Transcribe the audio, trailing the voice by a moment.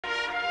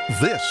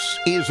This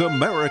is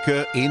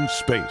America in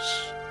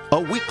Space, a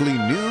weekly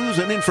news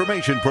and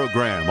information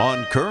program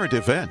on current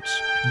events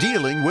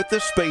dealing with the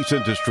space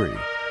industry.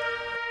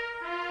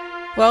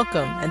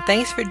 Welcome, and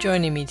thanks for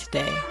joining me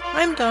today.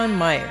 I'm Dawn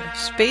Meyer,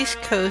 Space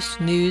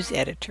Coast News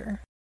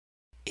Editor.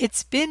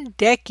 It's been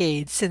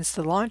decades since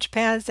the launch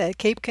pads at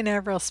Cape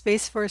Canaveral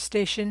Space Force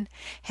Station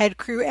had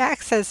crew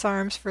access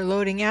arms for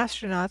loading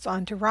astronauts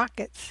onto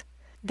rockets.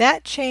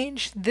 That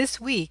changed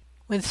this week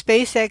when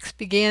SpaceX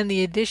began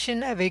the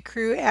addition of a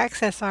crew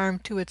access arm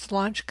to its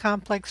Launch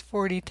Complex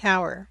 40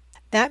 tower.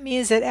 That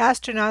means that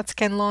astronauts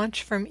can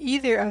launch from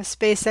either of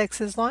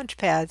SpaceX's launch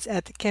pads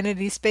at the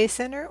Kennedy Space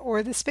Center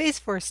or the Space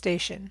Force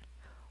Station.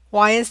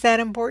 Why is that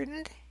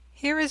important?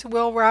 Here is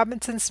Will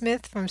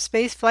Robinson-Smith from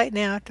Spaceflight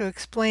Now to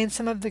explain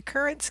some of the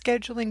current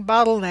scheduling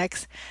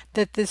bottlenecks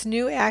that this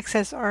new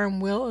access arm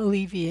will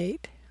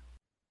alleviate.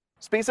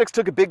 SpaceX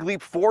took a big leap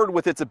forward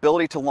with its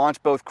ability to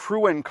launch both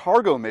crew and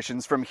cargo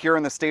missions from here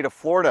in the state of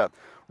Florida.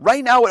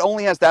 Right now, it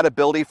only has that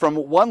ability from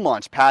one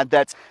launch pad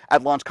that's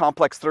at Launch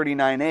Complex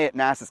 39A at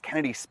NASA's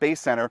Kennedy Space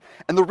Center.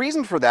 And the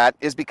reason for that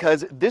is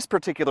because this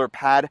particular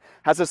pad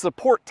has a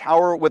support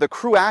tower with a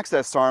crew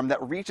access arm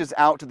that reaches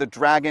out to the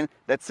Dragon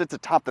that sits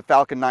atop the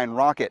Falcon 9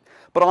 rocket.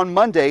 But on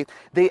Monday,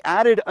 they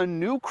added a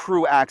new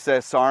crew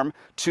access arm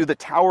to the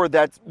tower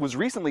that was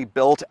recently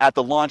built at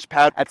the launch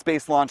pad at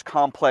Space Launch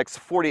Complex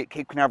 40 at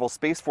Cape Canaveral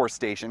Space Force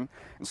Station.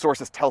 And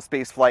sources tell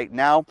Spaceflight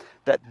Now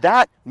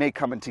that may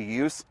come into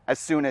use as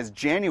soon as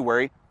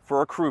January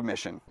for a crew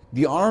mission.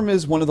 The arm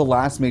is one of the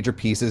last major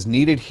pieces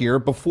needed here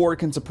before it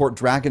can support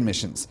Dragon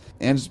missions,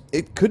 and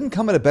it couldn't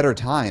come at a better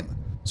time.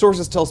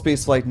 Sources tell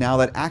Spaceflight Now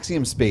that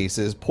Axiom Space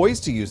is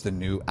poised to use the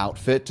new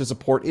outfit to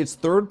support its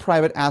third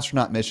private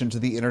astronaut mission to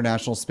the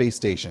International Space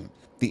Station.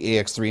 The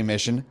AX-3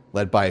 mission,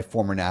 led by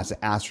former NASA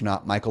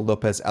astronaut Michael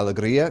Lopez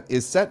Alegria,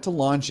 is set to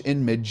launch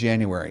in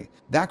mid-January.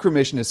 That crew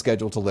mission is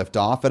scheduled to lift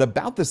off at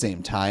about the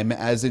same time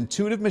as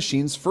Intuitive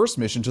Machines' first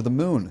mission to the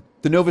moon.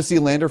 The Nova C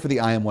lander for the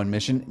IM-1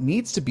 mission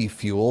needs to be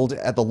fueled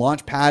at the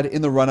launch pad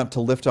in the run-up to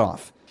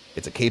liftoff.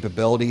 It's a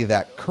capability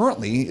that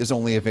currently is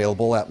only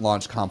available at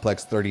Launch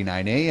Complex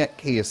 39A at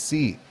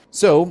KSC.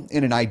 So,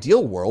 in an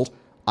ideal world,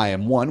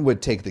 IM-1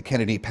 would take the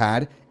Kennedy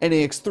pad and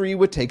AX-3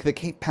 would take the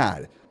Cape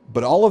pad.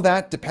 But all of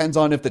that depends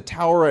on if the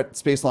tower at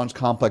Space Launch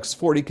Complex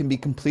 40 can be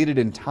completed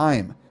in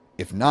time.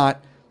 If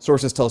not,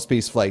 sources tell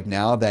Spaceflight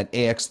Now that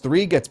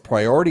AX-3 gets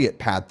priority at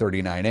Pad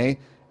 39A,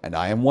 and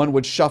IM-1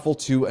 would shuffle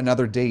to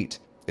another date.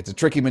 It's a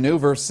tricky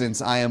maneuver since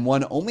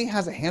IM-1 only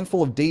has a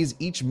handful of days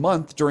each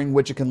month during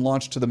which it can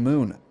launch to the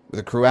moon. With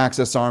a crew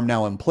access arm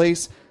now in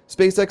place,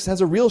 SpaceX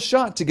has a real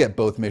shot to get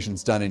both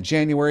missions done in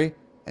January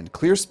and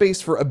clear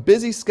space for a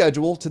busy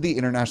schedule to the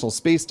International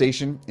Space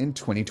Station in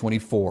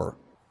 2024.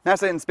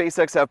 NASA and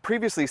SpaceX have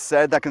previously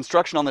said that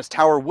construction on this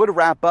tower would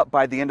wrap up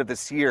by the end of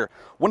this year.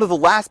 One of the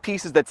last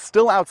pieces that's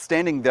still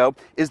outstanding, though,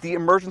 is the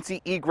emergency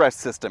egress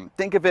system.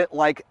 Think of it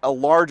like a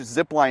large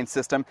zipline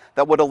system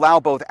that would allow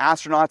both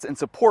astronauts and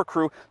support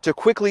crew to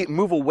quickly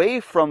move away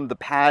from the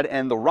pad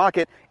and the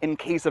rocket in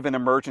case of an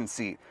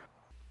emergency.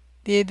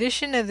 The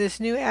addition of this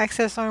new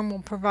access arm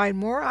will provide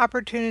more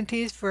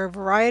opportunities for a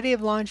variety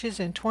of launches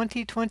in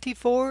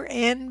 2024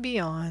 and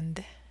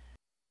beyond.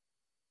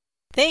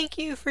 Thank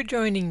you for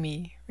joining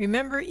me.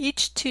 Remember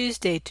each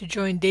Tuesday to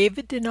join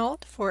David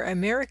Denault for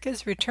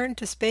America's Return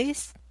to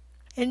Space,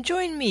 and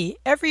join me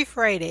every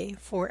Friday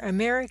for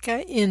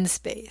America in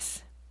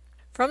Space.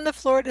 From the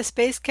Florida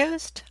Space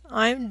Coast,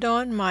 I'm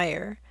Dawn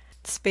Meyer,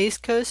 Space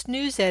Coast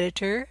News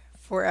Editor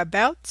for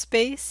About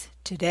Space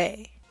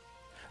Today.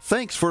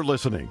 Thanks for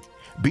listening.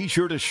 Be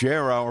sure to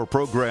share our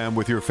program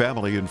with your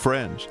family and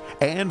friends,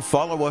 and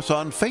follow us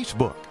on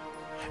Facebook.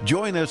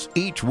 Join us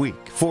each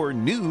week for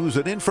news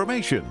and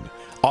information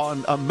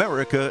on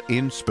America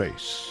in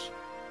Space.